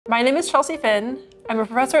My name is Chelsea Finn. I'm a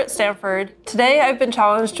professor at Stanford. Today I've been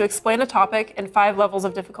challenged to explain a topic in 5 levels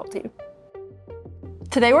of difficulty.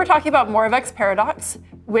 Today we're talking about Moravec's paradox,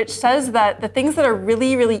 which says that the things that are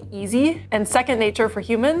really, really easy and second nature for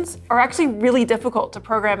humans are actually really difficult to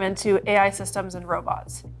program into AI systems and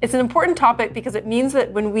robots. It's an important topic because it means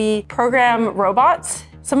that when we program robots,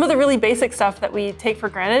 some of the really basic stuff that we take for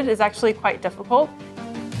granted is actually quite difficult.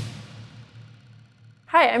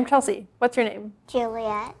 Hi, I'm Chelsea. What's your name?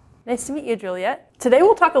 Juliet. Nice to meet you, Juliet. Today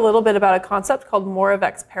we'll talk a little bit about a concept called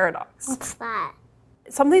Moravec's paradox. What's that?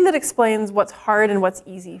 Something that explains what's hard and what's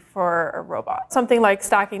easy for a robot. Something like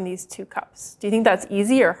stacking these 2 cups. Do you think that's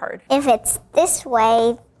easy or hard? If it's this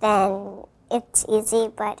way, then it's easy,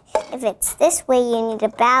 but if it's this way, you need to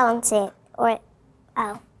balance it, or,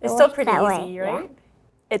 it's still pretty easy, right? Yeah.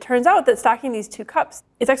 It turns out that stacking these 2 cups,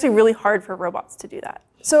 it's actually really hard for robots to do that.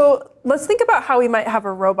 So let's think about how we might have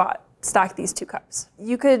a robot stack these 2 cups.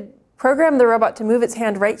 You could program the robot to move its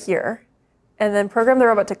hand right here, and then program the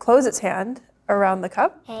robot to close its hand around the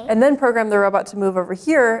cup, and then program the robot to move over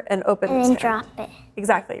here and open its hand. And then drop it.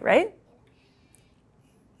 Exactly, right?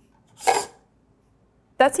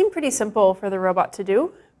 That seemed pretty simple for the robot to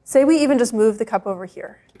do. Say we even just move the cup over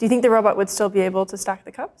here. Do you think the robot would still be able to stack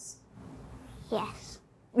the cups? Yes.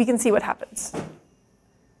 We can see what happens.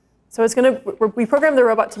 So we program the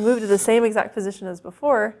robot to move to the same exact position as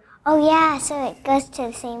before. Oh yeah, so it goes to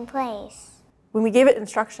the same place. When we gave it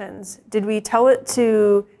instructions, did we tell it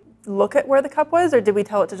to look at where the cup was, or did we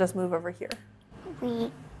tell it to just move over here?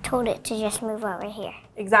 We told it to just move over here.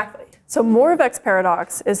 Exactly. So Moravec's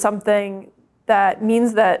paradox is something that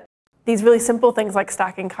means that these really simple things like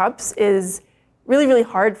stacking cups is really, really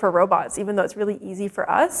hard for robots, even though it's really easy for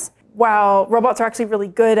us, while robots are actually really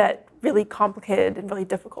good at really complicated and really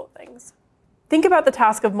difficult things. Think about the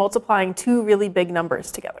task of multiplying 2 really big numbers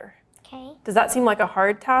together. Okay. Does that seem like a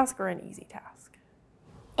hard task or an easy task?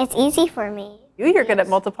 It's easy for me. You're good at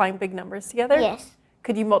multiplying big numbers together? Yes.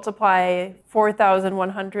 Could you multiply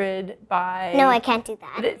 4,100 by... No, I can't do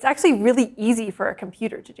that. But it's actually really easy for a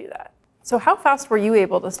computer to do that. So how fast were you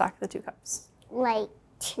able to stack the 2 cups? Like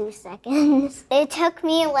 2 seconds. It took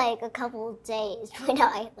me like a couple of days when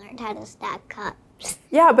I learned how to stack cups.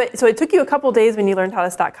 Yeah, but so it took you a couple days when you learned how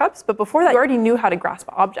to stack cups, but before that you already knew how to grasp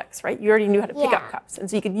objects, right? You already knew how to pick up cups, and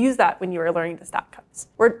so you could use that when you were learning to stack cups.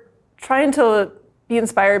 We're trying to be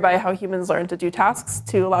inspired by how humans learn to do tasks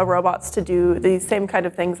to allow robots to do these same kind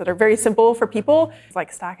of things that are very simple for people,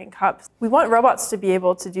 like stacking cups. We want robots to be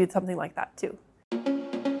able to do something like that too.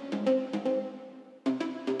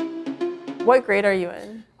 What grade are you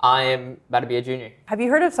in? I'm about to be a junior. Have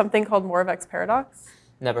you heard of something called Moravec's paradox?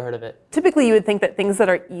 Never heard of it. Typically, you would think that things that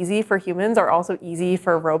are easy for humans are also easy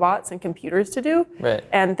for robots and computers to do. Right.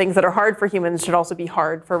 And things that are hard for humans should also be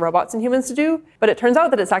hard for robots and humans to do. But it turns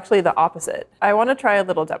out that it's actually the opposite. I want to try a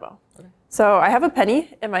little demo. Okay. So I have a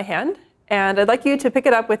penny in my hand, and I'd like you to pick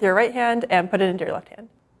it up with your right hand and put it into your left hand.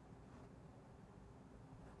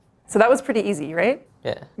 So that was pretty easy, right?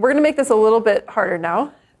 Yeah. We're going to make this a little bit harder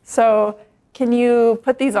now. So can you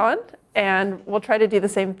put these on? And we'll try to do the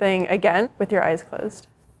same thing again with your eyes closed.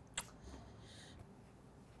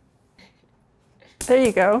 There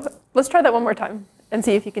you go. Let's try that one more time and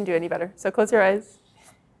see if you can do any better. So close your eyes.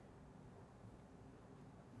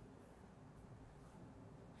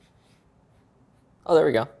 Oh, there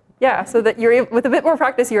we go. Yeah, so that with a bit more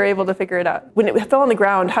practice, you're able to figure it out. When it fell on the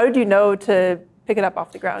ground, how did you know to pick it up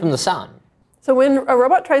off the ground? From the sound. So when a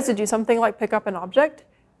robot tries to do something like pick up an object,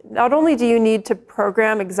 not only do you need to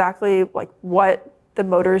program exactly like what the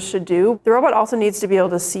motors should do, the robot also needs to be able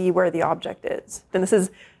to see where the object is. And this is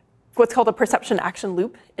what's called a perception action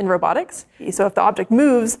loop in robotics. So if the object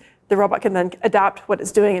moves, the robot can then adapt what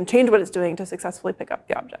it's doing and change what it's doing to successfully pick up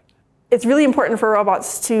the object. It's really important for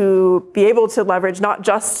robots to be able to leverage not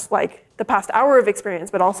just like the past hour of experience,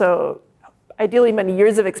 but also ideally many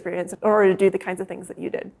years of experience in order to do the kinds of things that you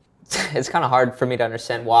did. It's kind of hard for me to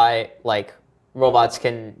understand why like robots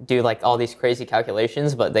can do like all these crazy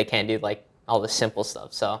calculations, but they can't do like all the simple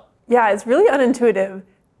stuff. So yeah, it's really unintuitive.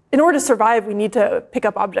 In order to survive, we need to pick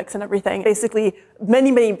up objects and everything. Basically,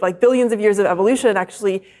 many, like billions of years of evolution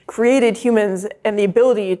actually created humans and the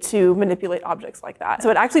ability to manipulate objects like that. So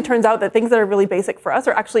it actually turns out that things that are really basic for us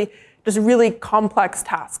are actually just really complex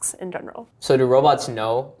tasks in general. So do robots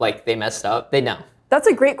know like they messed up? They know. That's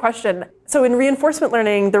a great question. So in reinforcement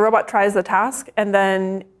learning, the robot tries the task and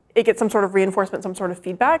then it gets some sort of reinforcement, some sort of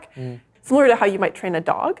feedback. Similar to how you might train a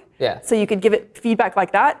dog. Yeah. So you could give it feedback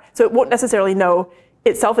like that. So it won't necessarily know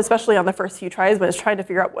itself, especially on the first few tries when it's trying to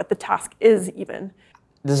figure out what the task is even.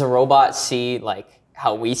 Does a robot see like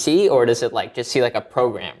how we see, or does it like just see like a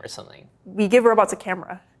program or something? We give robots a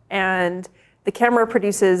camera, and the camera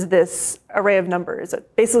produces this array of numbers.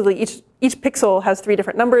 Basically, each pixel has 3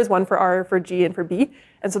 different numbers, one for R, for G, and for B.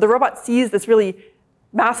 And so the robot sees this really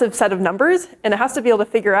massive set of numbers, and it has to be able to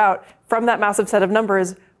figure out from that massive set of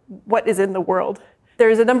numbers what is in the world.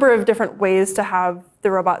 There's a number of different ways to have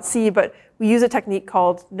the robot see, but we use a technique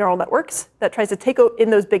called neural networks that tries to take in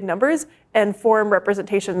those big numbers and form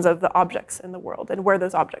representations of the objects in the world and where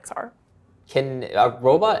those objects are. Can a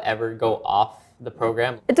robot ever go off the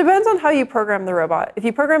program? It depends on how you program the robot. If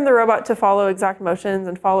you program the robot to follow exact motions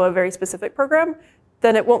and follow a very specific program,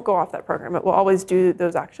 then it won't go off that program. It will always do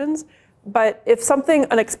those actions. But if something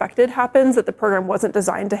unexpected happens that the program wasn't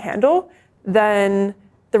designed to handle, then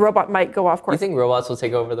the robot might go off course. Do you think robots will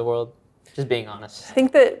take over the world? Just being honest. I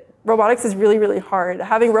think that robotics is really, really hard.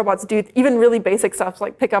 Having robots do even really basic stuff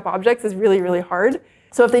like pick up objects is really, really hard.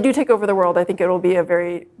 So if they do take over the world, I think it will be a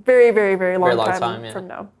very, very, very, very long time from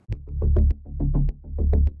now.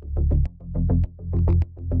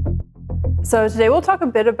 So today we'll talk a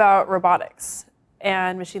bit about robotics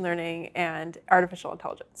and machine learning and artificial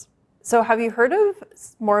intelligence. So have you heard of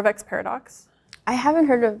Moravec's paradox? I haven't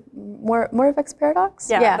heard of Moravec's paradox?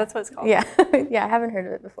 Yeah, that's what it's called. Yeah. Yeah, I haven't heard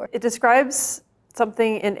of it before. It describes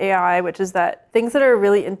something in AI, which is that things that are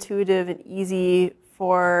really intuitive and easy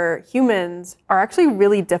for humans are actually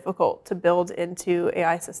really difficult to build into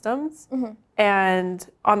AI systems. Mm-hmm. And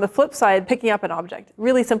on the flip side, picking up an object,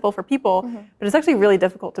 really simple for people, mm-hmm. but it's actually really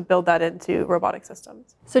difficult to build that into robotic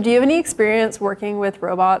systems. So do you have any experience working with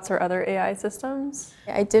robots or other AI systems?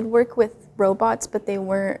 I did work with robots, but they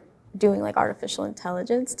weren't doing like artificial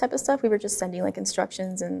intelligence type of stuff. We were just sending like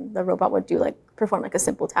instructions and the robot would perform like a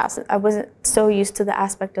simple task. I wasn't so used to the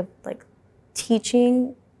aspect of like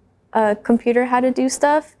teaching a computer how to do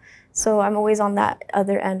stuff. So I'm always on that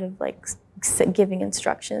other end of like giving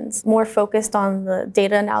instructions, more focused on the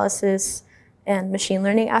data analysis and machine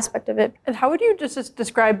learning aspect of it. And how would you just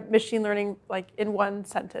describe machine learning like in one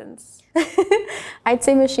sentence? I'd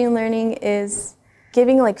say machine learning is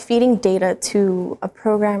feeding data to a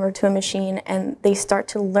program or to a machine, and they start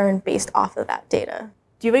to learn based off of that data.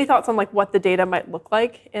 Do you have any thoughts on like what the data might look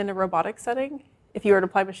like in a robotic setting if you were to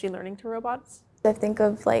apply machine learning to robots? I think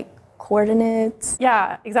of like coordinates.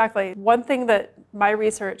 Yeah, exactly. One thing that my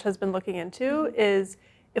research has been looking into is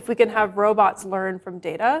if we can have robots learn from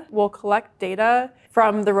data, we'll collect data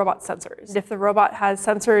from the robot's sensors. If the robot has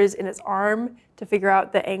sensors in its arm to figure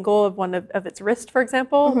out the angle of one of its wrist, for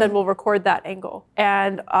example, mm-hmm. then we'll record that angle.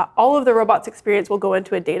 And all of the robot's experience will go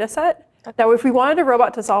into a data set. Now, if we wanted a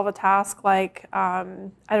robot to solve a task like, I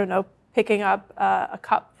don't know, picking up a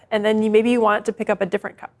cup, and then maybe you want it to pick up a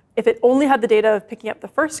different cup. If it only had the data of picking up the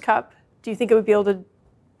first cup, do you think it would be able to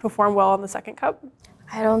perform well on the second cup?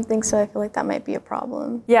 I don't think so. I feel like that might be a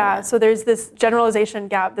problem. Yeah, so there's this generalization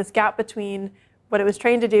gap, this gap between what it was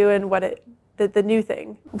trained to do and what the new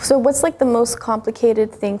thing. So what's like the most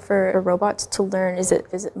complicated thing for a robot to learn? Is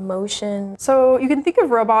it motion? So you can think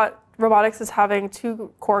of robotics as having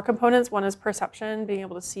 2 core components. One is perception, being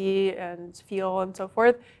able to see and feel and so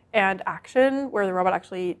forth, and action, where the robot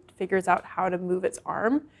actually figures out how to move its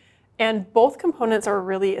arm. And both components are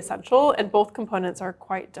really essential, and both components are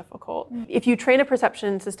quite difficult. Mm-hmm. If you train a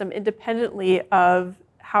perception system independently of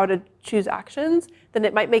how to choose actions, then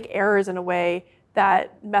it might make errors in a way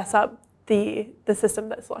that mess up the system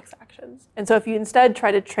that selects actions. And so if you instead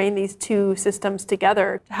try to train these 2 systems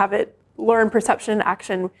together to have it learn perception and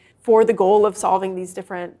action for the goal of solving these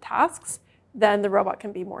different tasks, then the robot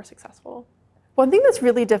can be more successful. One thing that's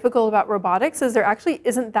really difficult about robotics is there actually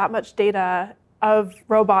isn't that much data of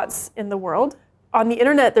robots in the world. On the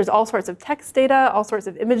internet, there's all sorts of text data, all sorts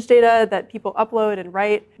of image data that people upload and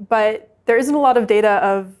write, but there isn't a lot of data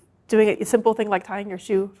of doing a simple thing like tying your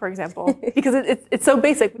shoe, for example, because it's so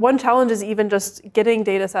basic. One challenge is even just getting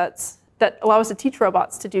data sets that allow us to teach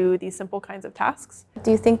robots to do these simple kinds of tasks.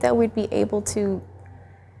 Do you think that we'd be able to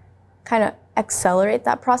kind of accelerate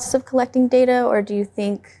that process of collecting data, or do you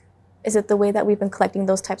think, is it the way that we've been collecting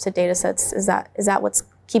those types of data sets, is that what's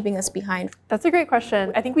keeping us behind? That's a great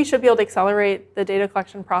question. I think we should be able to accelerate the data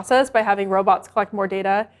collection process by having robots collect more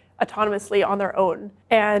data autonomously on their own.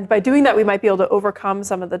 And by doing that, we might be able to overcome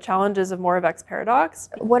some of the challenges of Moravec's paradox.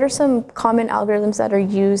 What are some common algorithms that are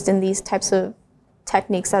used in these types of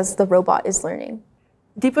techniques as the robot is learning?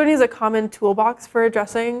 Deep learning is a common toolbox for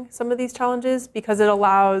addressing some of these challenges because it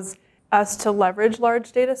allows us to leverage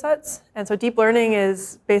large data sets. And so deep learning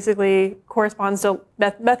is basically corresponds to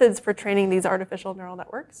methods for training these artificial neural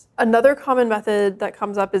networks. Another common method that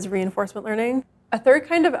comes up is reinforcement learning. A third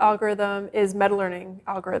kind of algorithm is meta-learning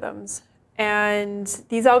algorithms. And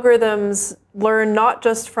these algorithms learn not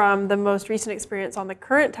just from the most recent experience on the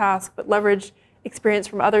current task, but leverage experience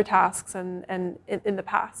from other tasks and in the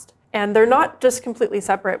past. And they're not just completely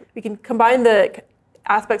separate. We can combine the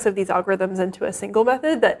aspects of these algorithms into a single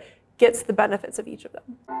method that gets the benefits of each of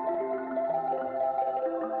them.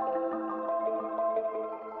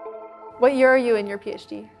 What year are you in your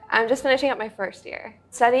PhD? I'm just finishing up my first year,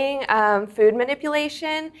 studying food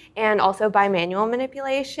manipulation and also bimanual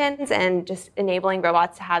manipulations, and just enabling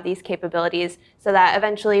robots to have these capabilities so that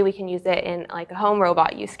eventually we can use it in like a home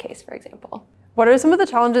robot use case, for example. What are some of the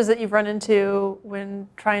challenges that you've run into when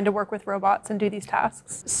trying to work with robots and do these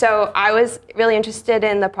tasks? So I was really interested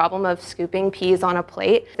in the problem of scooping peas on a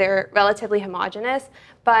plate. They're relatively homogeneous,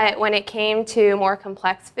 but when it came to more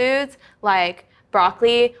complex foods like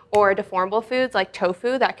broccoli or deformable foods like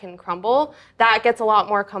tofu that can crumble, that gets a lot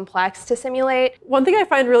more complex to simulate. One thing I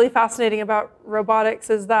find really fascinating about robotics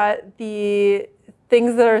is that the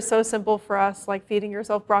things that are so simple for us, like feeding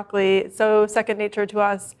yourself broccoli, so second nature to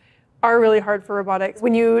us, are really hard for robotics.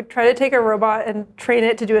 When you try to take a robot and train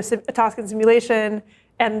it to do a task in simulation,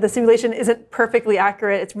 and the simulation isn't perfectly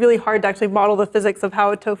accurate, it's really hard to actually model the physics of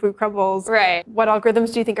how tofu crumbles. Right. What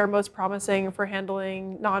algorithms do you think are most promising for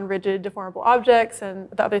handling non-rigid deformable objects and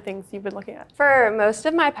the other things you've been looking at? For most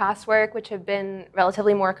of my past work, which have been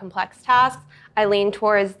relatively more complex tasks, I lean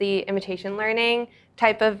towards the imitation learning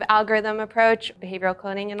type of algorithm approach, behavioral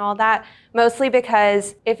cloning and all that, mostly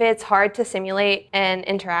because if it's hard to simulate an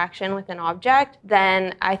interaction with an object,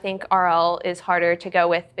 then I think RL is harder to go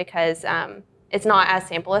with because it's not as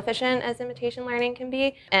sample efficient as imitation learning can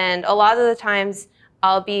be. And a lot of the times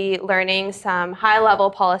I'll be learning some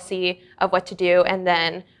high-level policy of what to do and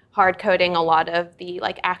then hard coding a lot of the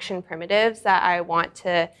action primitives that I want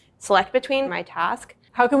to select between my task.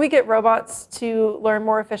 How can we get robots to learn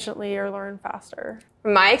more efficiently or learn faster?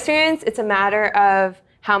 From my experience, it's a matter of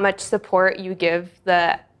how much support you give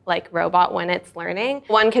the robot when it's learning.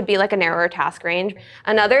 One could be like a narrower task range.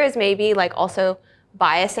 Another is maybe also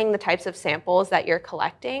biasing the types of samples that you're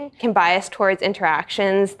collecting. Can bias towards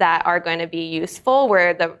interactions that are going to be useful,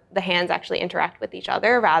 where the hands actually interact with each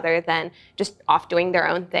other rather than just off doing their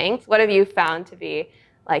own thing. What have you found to be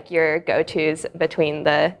your go-tos between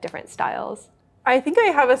the different styles? I think I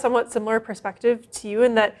have a somewhat similar perspective to you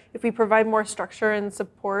in that if we provide more structure and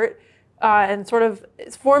support and sort of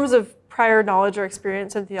forms of prior knowledge or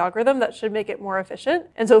experience into the algorithm, that should make it more efficient.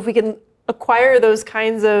 And so if we can acquire those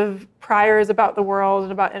kinds of priors about the world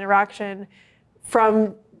and about interaction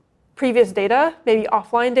from previous data, maybe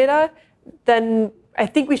offline data, then I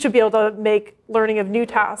think we should be able to make learning of new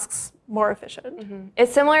tasks more efficient. Mm-hmm.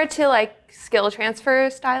 It's similar to skill transfer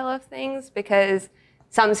style of things, because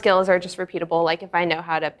some skills are just repeatable. Like if I know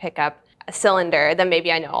how to pick up a cylinder, then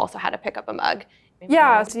maybe I know also how to pick up a mug.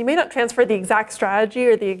 Yeah, so you may not transfer the exact strategy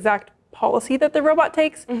or the exact policy that the robot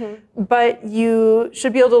takes, but you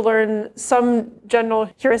should be able to learn some general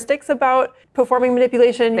heuristics about performing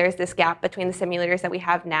manipulation. There's this gap between the simulators that we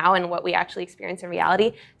have now and what we actually experience in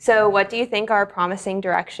reality. So what do you think are promising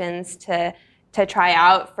directions to try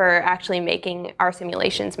out for actually making our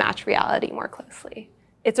simulations match reality more closely?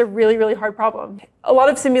 It's a really, really hard problem. A lot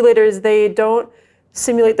of simulators, they don't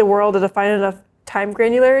simulate the world at a fine enough time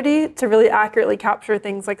granularity to really accurately capture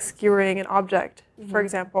things like skewering an object, for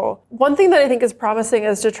example. One thing that I think is promising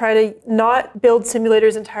is to try to not build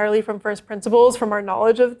simulators entirely from first principles, from our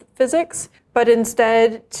knowledge of physics, but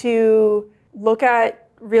instead to look at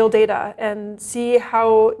real data and see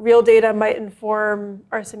how real data might inform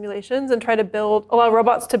our simulations and try to allow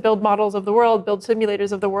robots to build models of the world, build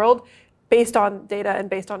simulators of the world based on data and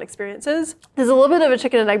based on experiences. There's a little bit of a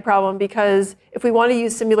chicken and egg problem, because if we want to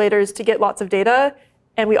use simulators to get lots of data,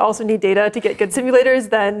 and we also need data to get good simulators,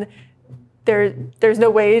 then there's no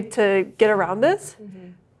way to get around this.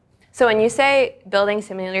 So when you say building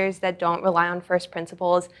simulators that don't rely on first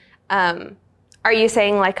principles, are you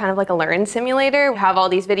saying kind of like a learned simulator? Have all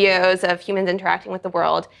these videos of humans interacting with the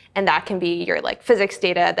world, and that can be your physics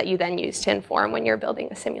data that you then use to inform when you're building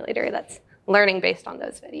a simulator that's learning based on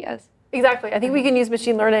those videos? Exactly. I think we can use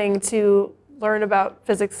machine learning to learn about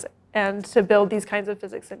physics and to build these kinds of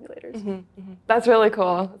physics simulators. That's really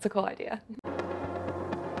cool. That's a cool idea.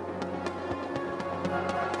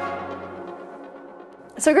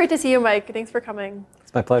 So great to see you, Mike. Thanks for coming.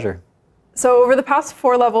 It's my pleasure. So over the past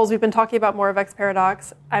 4 levels, we've been talking about Moravec's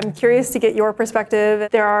paradox. I'm curious to get your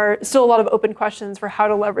perspective. There are still a lot of open questions for how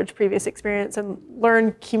to leverage previous experience and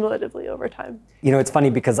learn cumulatively over time. You know, it's funny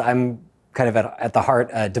because I'm kind of at the heart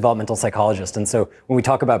a developmental psychologist. And so when we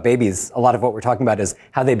talk about babies, a lot of what we're talking about is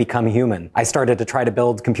how they become human. I started to try to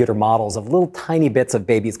build computer models of little tiny bits of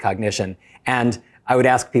babies' cognition. And I would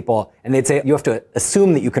ask people, and they'd say, you have to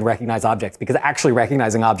assume that you can recognize objects because actually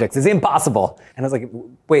recognizing objects is impossible. And I was like,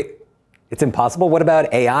 wait, it's impossible. What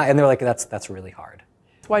about AI? And they're like, that's really hard.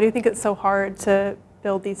 Why do you think it's so hard to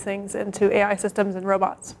build these things into AI systems and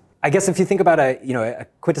robots? I guess if you think about a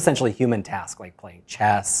quintessentially human task, like playing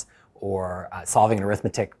chess or solving an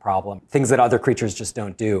arithmetic problem, things that other creatures just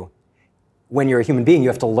don't do, when you're a human being, you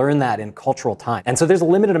have to learn that in cultural time. And so there's a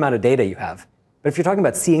limited amount of data you have. But if you're talking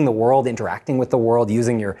about seeing the world, interacting with the world,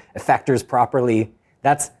 using your effectors properly,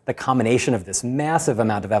 that's the combination of this massive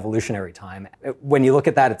amount of evolutionary time. When you look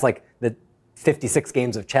at that, it's like the 56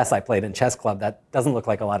 games of chess I played in chess club. That doesn't look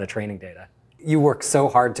like a lot of training data. You work so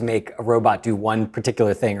hard to make a robot do one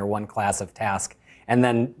particular thing or one class of task, and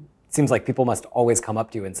then it seems like people must always come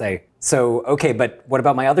up to you and say, so, okay, but what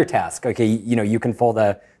about my other task? Okay, you can fold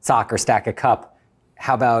a sock or stack a cup.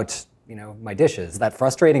 How about my dishes? Is that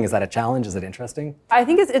frustrating? Is that a challenge? Is it interesting? I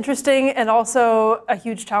think it's interesting and also a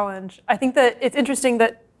huge challenge. I think that it's interesting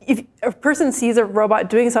that if a person sees a robot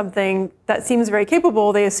doing something that seems very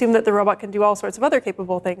capable, they assume that the robot can do all sorts of other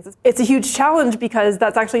capable things. It's a huge challenge because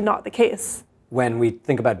that's actually not the case. When we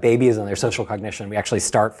think about babies and their social cognition, we actually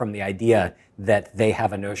start from the idea that they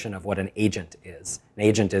have a notion of what an agent is. An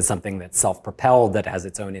agent is something that's self-propelled, that has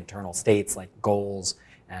its own internal states like goals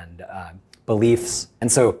and beliefs.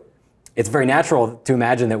 And so it's very natural to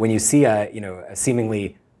imagine that when you see a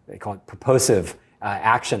seemingly, they call it purposive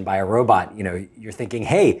action by a robot, you're thinking,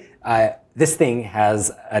 hey, this thing has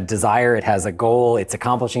a desire, it has a goal, it's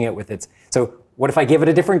accomplishing it with its. So what if I give it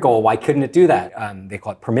a different goal? Why couldn't it do that? They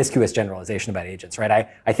call it promiscuous generalization about agents, right?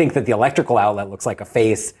 I think that the electrical outlet looks like a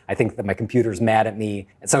face. I think that my computer's mad at me.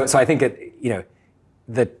 And so I think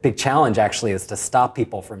the big challenge actually is to stop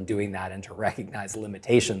people from doing that and to recognize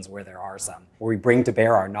limitations where there are some, where we bring to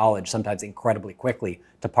bear our knowledge sometimes incredibly quickly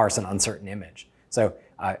to parse an uncertain image. So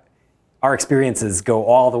our experiences go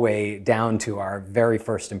all the way down to our very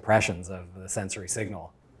first impressions of the sensory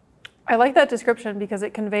signal. I like that description because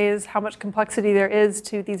it conveys how much complexity there is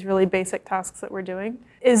to these really basic tasks that we're doing.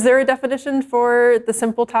 Is there a definition for the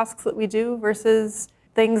simple tasks that we do versus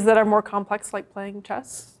things that are more complex, like playing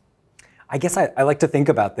chess? I guess I like to think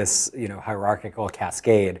about this, hierarchical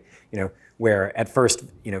cascade, where at first,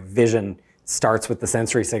 vision starts with the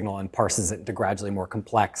sensory signal and parses it into gradually more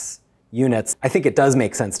complex units. I think it does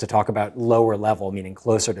make sense to talk about lower level, meaning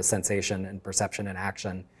closer to sensation and perception and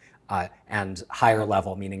action, and higher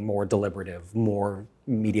level, meaning more deliberative, more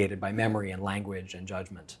mediated by memory and language and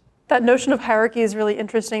judgment. That notion of hierarchy is really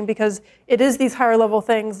interesting because it is these higher level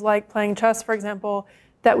things like playing chess, for example,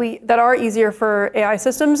 that are easier for AI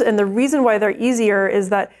systems. And the reason why they're easier is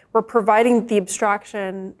that we're providing the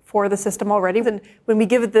abstraction for the system already. And when we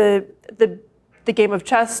give the game of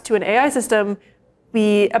chess to an AI system,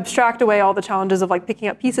 we abstract away all the challenges of like picking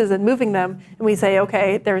up pieces and moving them. And we say,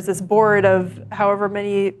 okay, there's this board of however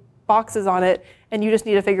many boxes on it, and you just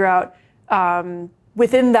need to figure out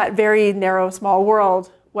within that very narrow, small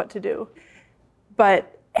world what to do.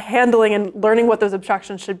 But handling and learning what those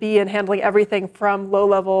abstractions should be and handling everything from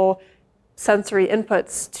low-level sensory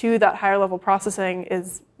inputs to that higher-level processing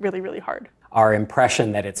is really, really hard. Our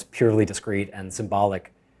impression that it's purely discrete and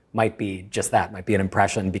symbolic might be just that, might be an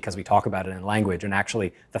impression because we talk about it in language. And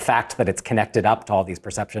actually, the fact that it's connected up to all these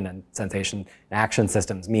perception and sensation and action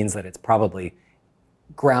systems means that it's probably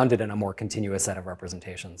grounded in a more continuous set of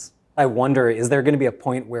representations. I wonder, is there going to be a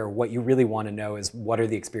point where what you really want to know is what are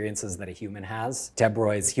the experiences that a human has?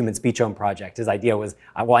 Debroy's Human Speechome project, his idea was,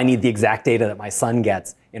 well, I need the exact data that my son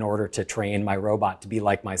gets in order to train my robot to be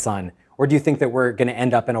like my son. Or do you think that we're going to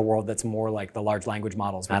end up in a world that's more like the large language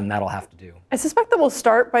models, and that'll have to do? I suspect that we'll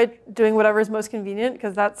start by doing whatever is most convenient,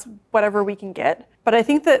 because that's whatever we can get. But I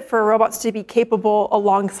think that for robots to be capable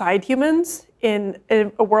alongside humans in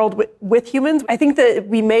a world with humans, I think that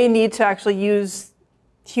we may need to actually use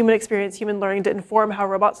human experience, human learning to inform how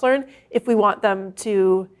robots learn if we want them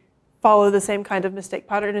to follow the same kind of mistake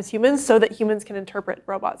pattern as humans, so that humans can interpret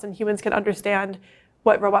robots and humans can understand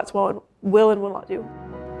what robots will and will not do.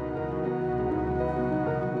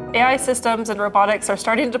 AI systems and robotics are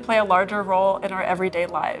starting to play a larger role in our everyday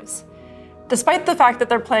lives. Despite the fact that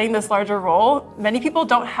they're playing this larger role, many people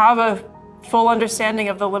don't have a full understanding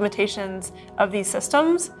of the limitations of these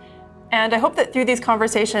systems. And I hope that through these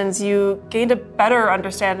conversations, you gained a better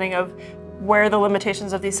understanding of where the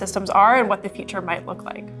limitations of these systems are and what the future might look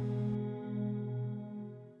like.